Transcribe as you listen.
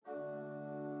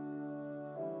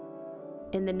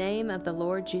In the name of the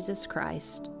Lord Jesus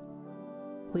Christ,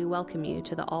 we welcome you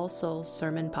to the All Souls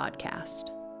Sermon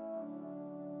Podcast.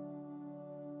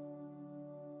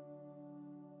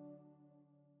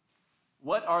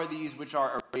 What are these which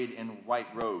are arrayed in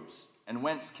white robes, and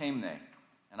whence came they?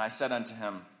 And I said unto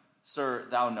him, Sir,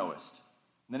 thou knowest.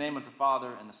 In the name of the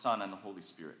Father, and the Son, and the Holy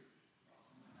Spirit.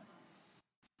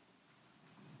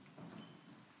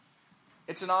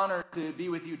 It's an honor to be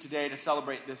with you today to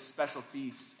celebrate this special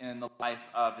feast in the life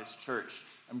of this church.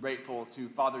 I'm grateful to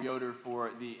Father Yoder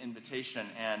for the invitation,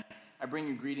 and I bring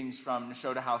you greetings from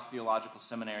Nashotah House Theological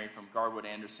Seminary, from Garwood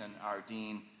Anderson, our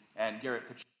dean, and Garrett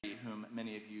Pachetti, whom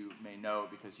many of you may know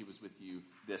because he was with you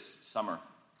this summer.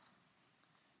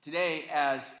 Today,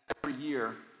 as every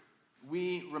year,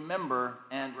 we remember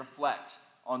and reflect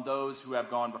on those who have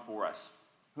gone before us,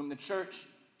 whom the church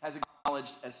has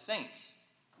acknowledged as saints,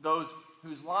 those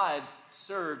whose lives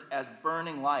served as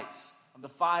burning lights of the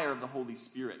fire of the Holy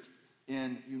Spirit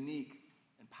in unique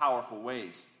and powerful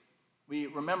ways. We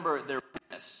remember their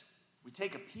witness. We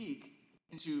take a peek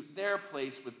into their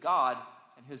place with God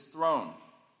and his throne,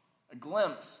 a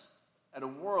glimpse at a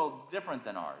world different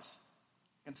than ours.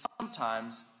 It can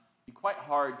sometimes be quite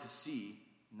hard to see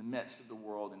in the midst of the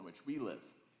world in which we live.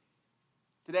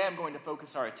 Today I'm going to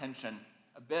focus our attention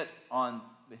a bit on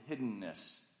the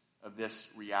hiddenness of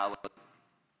this reality.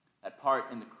 That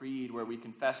part in the creed where we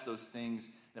confess those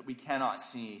things that we cannot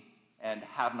see and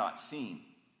have not seen,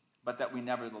 but that we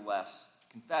nevertheless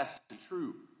confess to be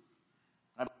true.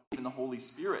 I believe in the Holy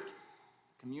Spirit,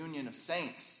 the communion of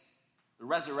saints, the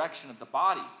resurrection of the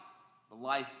body, the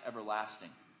life everlasting.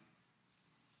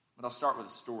 But I'll start with a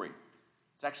story.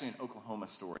 It's actually an Oklahoma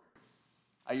story.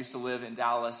 I used to live in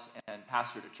Dallas and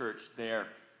pastored a church there,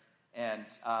 and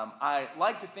I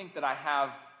like to think that I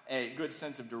have a good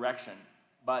sense of direction,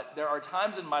 but there are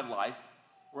times in my life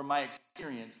where my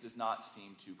experience does not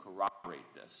seem to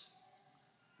corroborate this.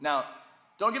 Now,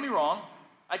 don't get me wrong,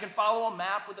 I can follow a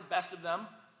map with the best of them,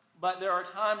 but there are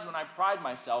times when I pride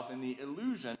myself in the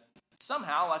illusion that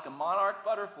somehow, like a monarch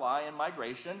butterfly in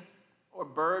migration or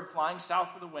bird flying south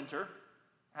for the winter,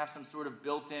 I have some sort of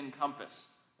built-in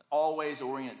compass that always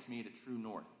orients me to true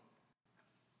north.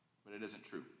 But it isn't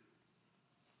true.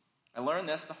 I learned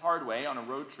this the hard way on a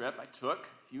road trip I took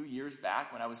a few years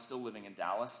back when I was still living in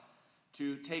Dallas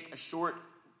to take a short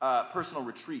personal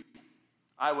retreat.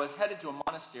 I was headed to a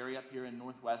monastery up here in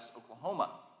northwest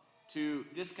Oklahoma to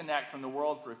disconnect from the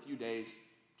world for a few days,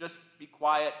 just be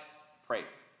quiet, pray.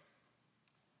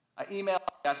 I emailed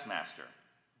the guest master,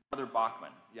 Brother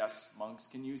Bachman. Yes, monks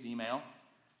can use email.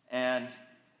 And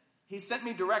he sent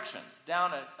me directions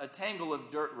down a tangle of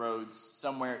dirt roads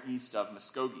somewhere east of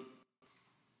Muskogee.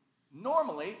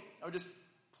 Normally, I would just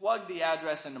plug the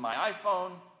address into my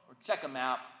iPhone or check a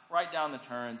map, write down the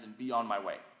turns, and be on my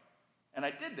way. And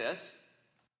I did this,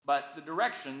 but the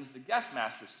directions the guest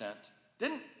master sent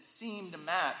didn't seem to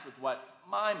match with what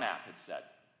my map had said.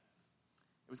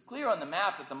 It was clear on the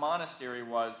map that the monastery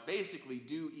was basically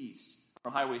due east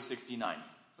from Highway 69,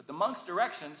 but the monk's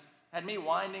directions had me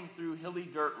winding through hilly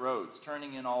dirt roads,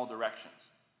 turning in all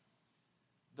directions.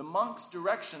 The monk's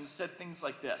directions said things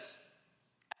like this: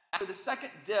 after the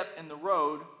second dip in the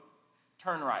road,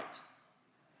 turn right.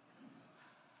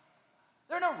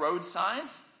 There are no road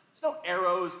signs. There's no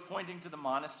arrows pointing to the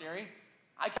monastery.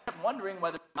 I kept wondering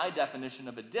whether my definition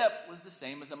of a dip was the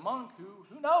same as a monk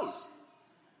who knows?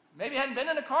 Maybe hadn't been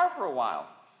in a car for a while.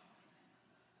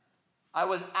 I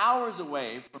was hours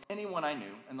away from anyone I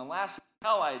knew, and the last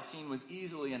hotel I had seen was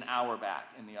easily an hour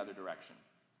back in the other direction.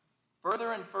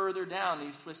 Further and further down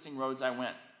these twisting roads I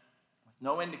went, with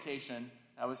no indication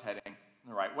I was heading in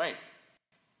the right way.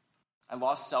 I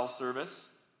lost cell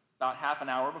service about half an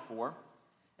hour before,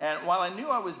 and while I knew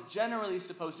I was generally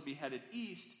supposed to be headed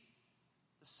east,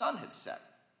 the sun had set.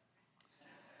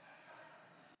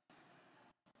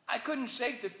 I couldn't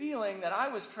shake the feeling that I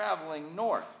was traveling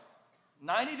north,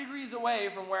 90 degrees away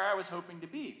from where I was hoping to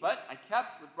be, but I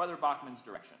kept with Brother Bachman's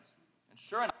directions. And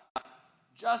sure enough,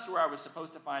 just where I was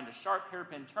supposed to find a sharp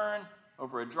hairpin turn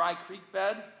over a dry creek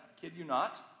bed, I kid you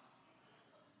not,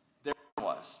 there I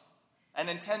was. And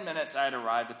in 10 minutes, I had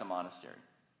arrived at the monastery.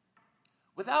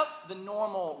 Without the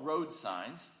normal road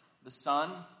signs, the sun,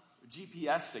 the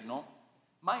GPS signal,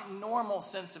 my normal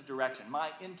sense of direction,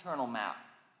 my internal map,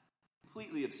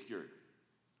 completely obscured.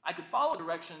 I could follow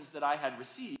directions that I had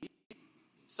received,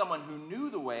 someone who knew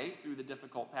the way through the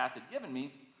difficult path had given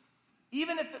me,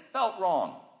 even if it felt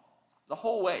wrong the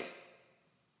whole way.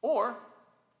 Or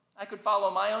I could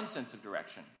follow my own sense of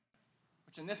direction,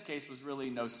 which in this case was really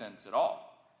no sense at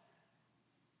all.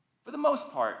 For the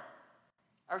most part,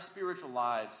 our spiritual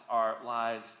lives are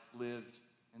lives lived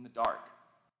in the dark,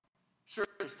 Sure,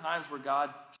 there's times where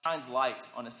God shines light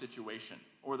on a situation,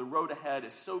 or the road ahead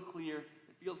is so clear,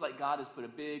 it feels like God has put a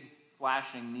big,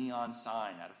 flashing neon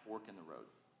sign at a fork in the road.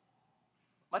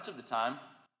 Much of the time,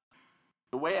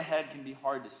 the way ahead can be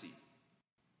hard to see.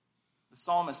 The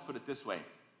psalmist put it this way: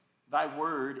 "Thy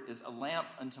word is a lamp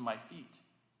unto my feet,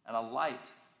 and a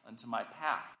light unto my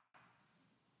path."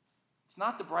 It's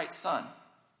not the bright sun.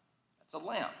 It's a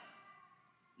lamp.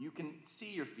 You can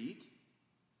see your feet.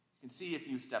 You can see a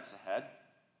few steps ahead.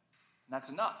 And that's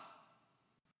enough.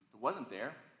 If it wasn't there,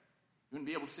 you wouldn't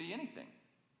be able to see anything.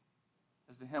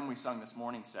 As the hymn we sung this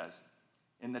morning says,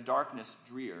 "In the darkness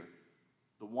drear,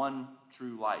 the one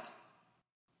true light."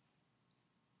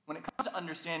 When it comes to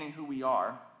understanding who we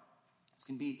are, this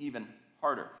can be even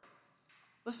harder.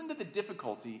 Listen to the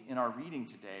difficulty in our reading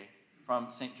today from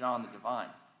St. John the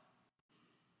Divine.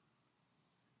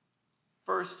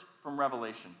 First, from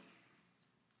Revelation.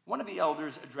 One of the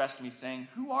elders addressed me, saying,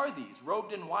 "Who are these,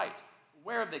 robed in white?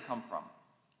 Where have they come from?"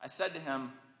 I said to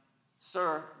him,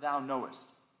 "Sir, thou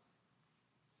knowest."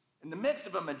 In the midst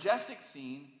of a majestic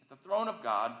scene at the throne of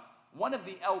God, one of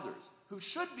the elders, who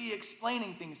should be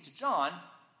explaining things to John,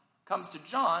 comes to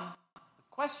John with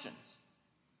questions.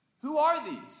 "Who are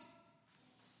these?"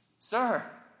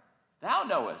 "Sir, thou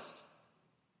knowest."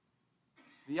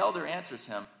 The elder answers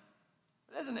him,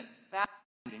 "But isn't it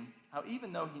fascinating how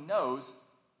even though he knows,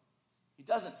 he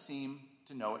doesn't seem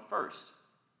to know at first?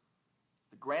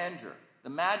 The grandeur, the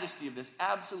majesty of this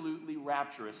absolutely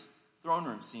rapturous throne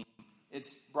room scene,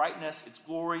 its brightness, its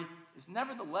glory, is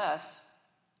nevertheless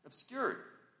obscured,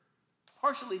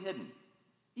 partially hidden,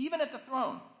 even at the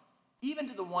throne, even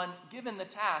to the one given the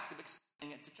task of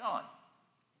explaining it to John."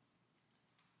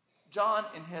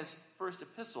 John, in his first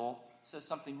epistle, says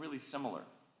something really similar.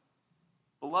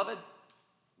 "Beloved,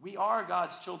 we are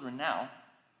God's children now.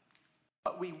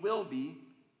 What we will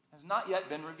be has not yet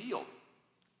been revealed.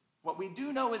 What we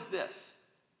do know is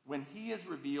this: when he is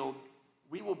revealed,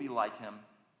 we will be like him,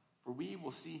 for we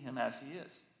will see him as he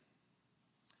is."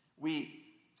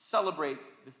 We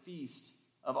celebrate the feast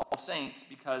of all saints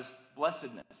because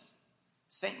blessedness,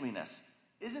 saintliness,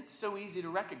 isn't so easy to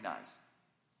recognize.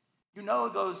 You know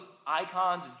those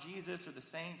icons of Jesus or the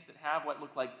saints that have what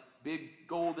look like big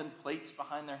golden plates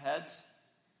behind their heads?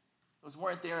 Those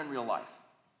weren't there in real life.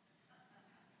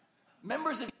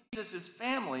 Members of Jesus'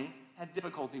 family had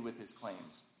difficulty with his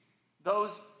claims.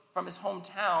 Those from his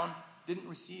hometown didn't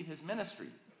receive his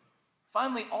ministry.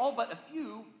 Finally, all but a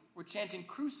few were chanting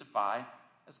 "Crucify"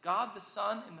 as God the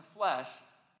Son in the flesh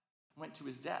went to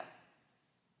his death.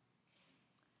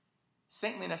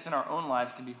 Saintliness in our own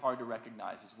lives can be hard to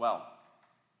recognize as well.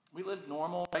 We live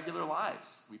normal, regular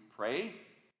lives. We pray,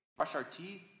 brush our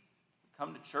teeth, we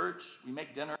come to church, we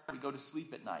make dinner, we go to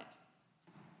sleep at night.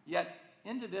 Yet,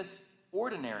 into this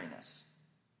ordinariness,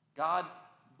 God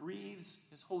breathes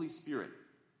his Holy Spirit,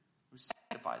 who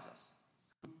sanctifies us,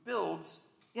 who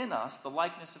builds in us the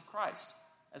likeness of Christ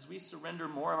as we surrender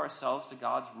more of ourselves to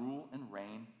God's rule and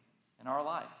reign in our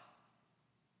life.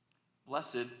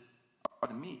 Blessed are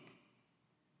the meek.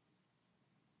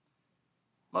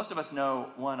 Most of us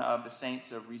know one of the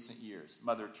saints of recent years,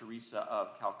 Mother Teresa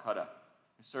of Calcutta,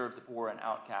 who served the poor and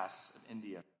outcasts of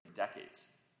India for decades.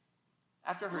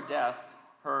 After her death,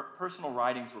 her personal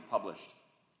writings were published,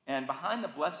 and behind the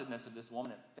blessedness of this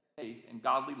woman of faith and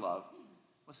godly love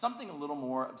was something a little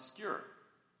more obscure.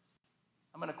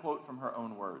 I'm going to quote from her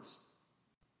own words.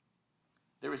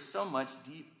 "There is so much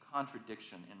deep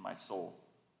contradiction in my soul,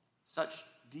 such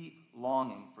deep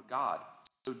longing for God,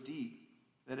 so deep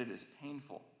that it is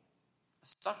painful, a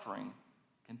suffering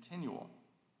continual,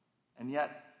 and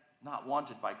yet not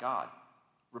wanted by God,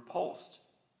 repulsed,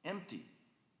 empty,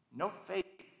 no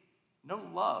faith, no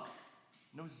love,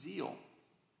 no zeal.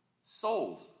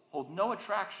 Souls hold no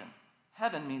attraction.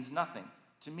 Heaven means nothing.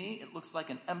 To me, it looks like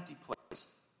an empty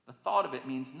place. The thought of it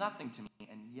means nothing to me,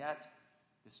 and yet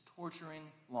this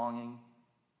torturing longing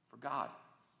for God.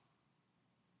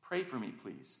 Pray for me,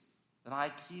 please, that I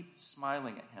keep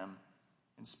smiling at him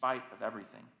in spite of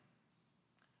everything.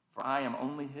 For I am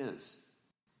only his,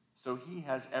 so he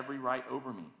has every right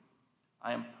over me.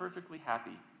 I am perfectly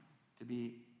happy to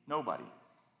be nobody,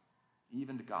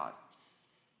 even to God.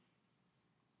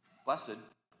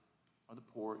 Blessed are the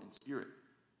poor in spirit."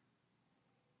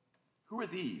 Who are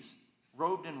these,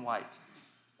 robed in white,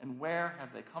 and where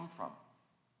have they come from?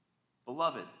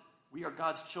 Beloved, we are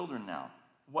God's children now.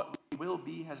 What we will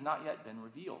be has not yet been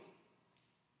revealed.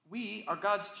 We are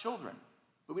God's children,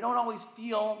 but we don't always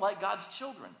feel like God's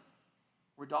children.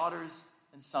 We're daughters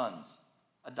and sons,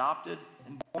 adopted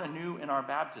and born anew in our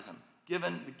baptism,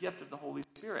 given the gift of the Holy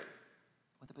Spirit,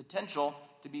 with the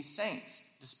potential to be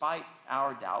saints despite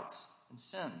our doubts and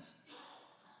sins.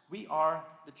 We are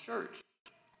the church,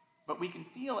 but we can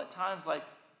feel at times like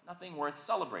nothing worth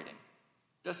celebrating,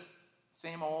 just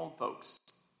same old folks.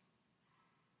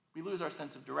 We lose our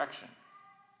sense of direction.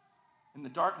 In the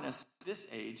darkness of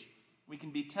this age, we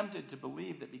can be tempted to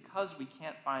believe that because we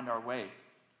can't find our way,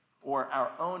 or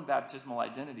our own baptismal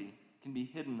identity can be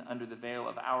hidden under the veil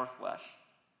of our flesh,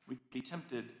 we can be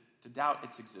tempted to doubt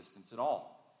its existence at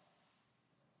all.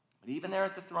 But even there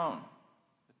at the throne,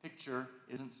 the picture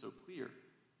isn't so clear.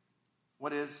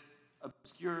 What is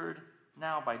obscured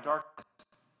now by darkness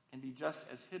can be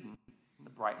just as hidden in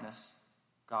the brightness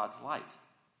of God's light.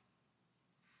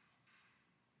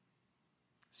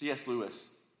 C.S.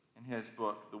 Lewis, in his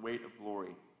book, The Weight of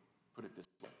Glory, put it this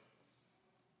way.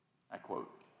 I quote,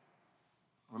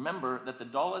 "Remember that the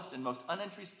dullest and most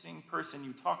uninteresting person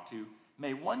you talk to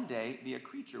may one day be a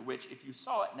creature which, if you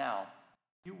saw it now,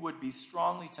 you would be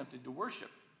strongly tempted to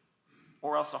worship,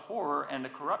 or else a horror and a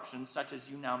corruption such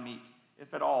as you now meet,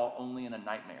 if at all, only in a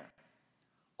nightmare.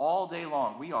 All day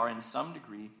long, we are in some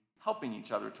degree helping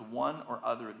each other to one or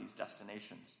other of these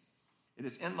destinations. It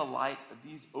is in the light of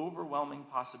these overwhelming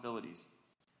possibilities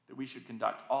that we should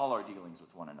conduct all our dealings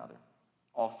with one another,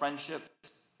 all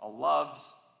friendships, all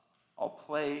loves, all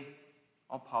play,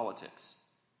 all politics.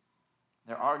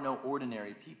 There are no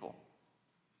ordinary people.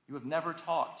 You have never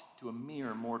talked to a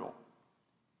mere mortal.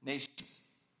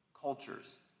 Nations,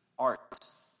 cultures,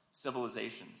 arts,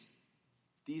 civilizations,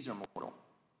 these are mortal,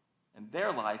 and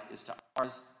their life is to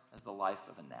ours as the life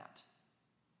of a gnat.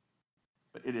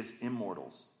 But it is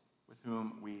immortals with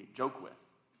whom we joke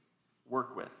with,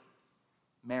 work with,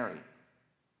 marry,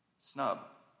 snub,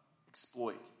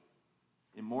 exploit,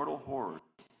 immortal horrors,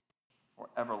 or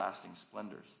everlasting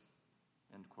splendors."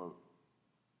 End quote.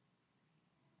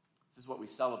 This is what we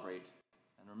celebrate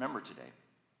and remember today.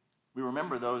 We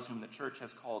remember those whom the church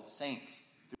has called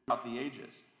saints throughout the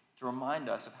ages to remind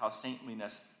us of how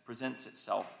saintliness presents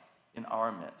itself in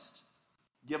our midst.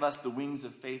 Give us the wings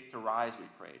of faith to rise, we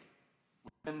prayed,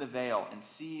 within the veil and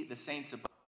see the saints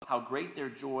above, how great their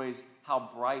joys, how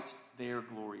bright their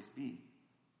glories be.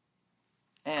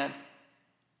 And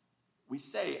we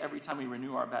say every time we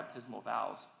renew our baptismal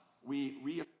vows, we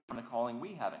reaffirm the calling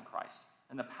we have in Christ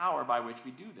and the power by which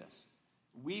we do this.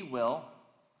 We will,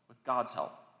 with God's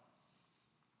help.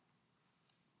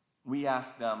 We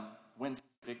ask them whence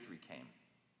victory came.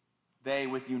 They,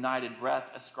 with united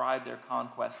breath, ascribe their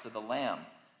conquest to the Lamb,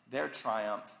 their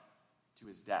triumph to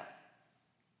his death.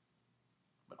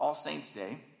 But All Saints'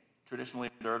 Day, traditionally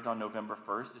observed on November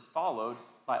 1st, is followed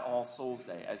by All Souls'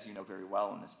 Day, as you know very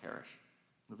well in this parish,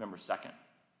 November 2nd.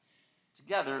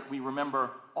 Together, we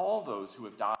remember all those who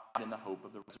have died in the hope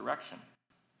of the resurrection.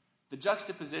 The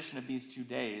juxtaposition of these 2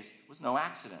 days was no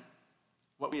accident.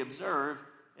 What we observe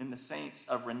in the saints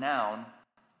of renown,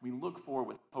 we look for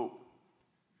with hope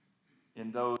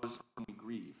in those whom we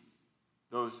grieve,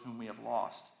 those whom we have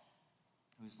lost,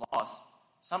 whose loss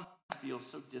sometimes feels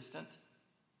so distant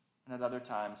and at other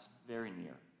times very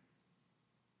near.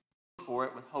 We look for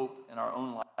it with hope in our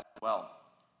own lives as well,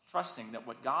 trusting that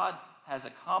what God has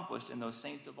accomplished in those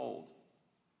saints of old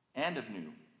and of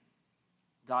new,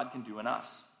 God can do in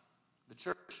us, the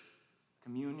church,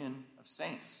 communion of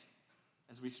saints,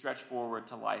 as we stretch forward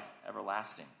to life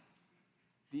everlasting.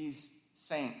 These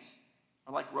saints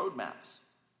are like roadmaps.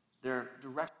 They're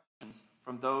directions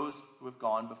from those who have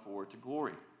gone before to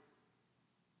glory.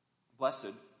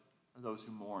 Blessed are those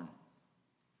who mourn.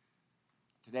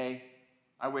 Today,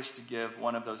 I wish to give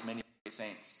one of those many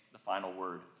saints the final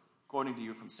word, quoting to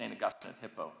you from St. Augustine of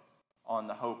Hippo on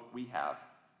the hope we have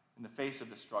in the face of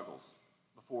the struggles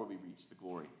before we reach the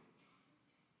glory.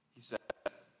 He says,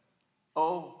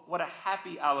 "Oh, what a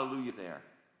happy alleluia there,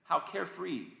 how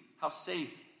carefree, how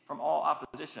safe from all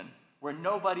opposition, where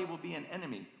nobody will be an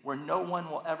enemy, where no one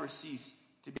will ever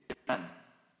cease to be a friend.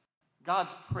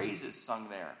 God's praises sung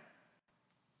there,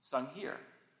 sung here,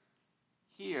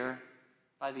 here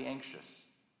by the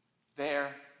anxious,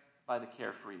 there by the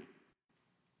carefree,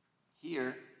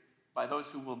 here by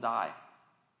those who will die,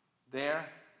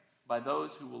 there by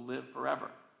those who will live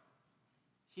forever,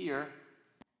 here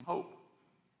in hope,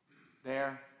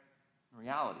 there in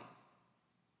reality,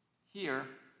 here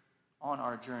on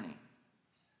our journey,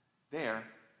 there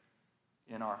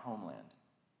in our homeland.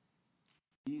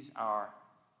 These are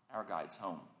our guides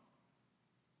home.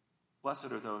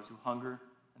 Blessed are those who hunger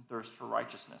and thirst for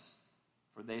righteousness,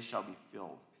 for they shall be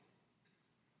filled.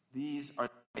 These are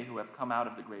they who have come out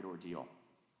of the great ordeal.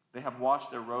 They have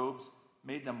washed their robes,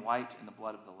 made them white in the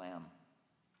blood of the Lamb.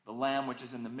 The Lamb which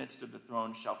is in the midst of the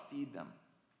throne shall feed them,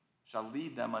 shall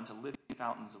lead them unto living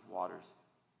fountains of waters,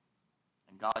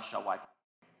 and God shall wipe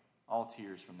all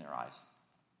tears from their eyes.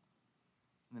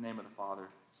 In the name of the Father,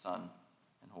 Son,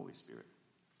 and Holy Spirit.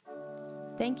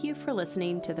 Thank you for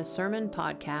listening to the sermon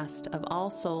podcast of All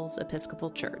Souls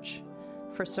Episcopal Church.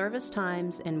 For service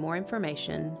times and more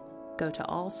information, go to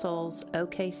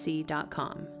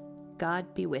allsoulsokc.com.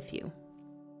 God be with you.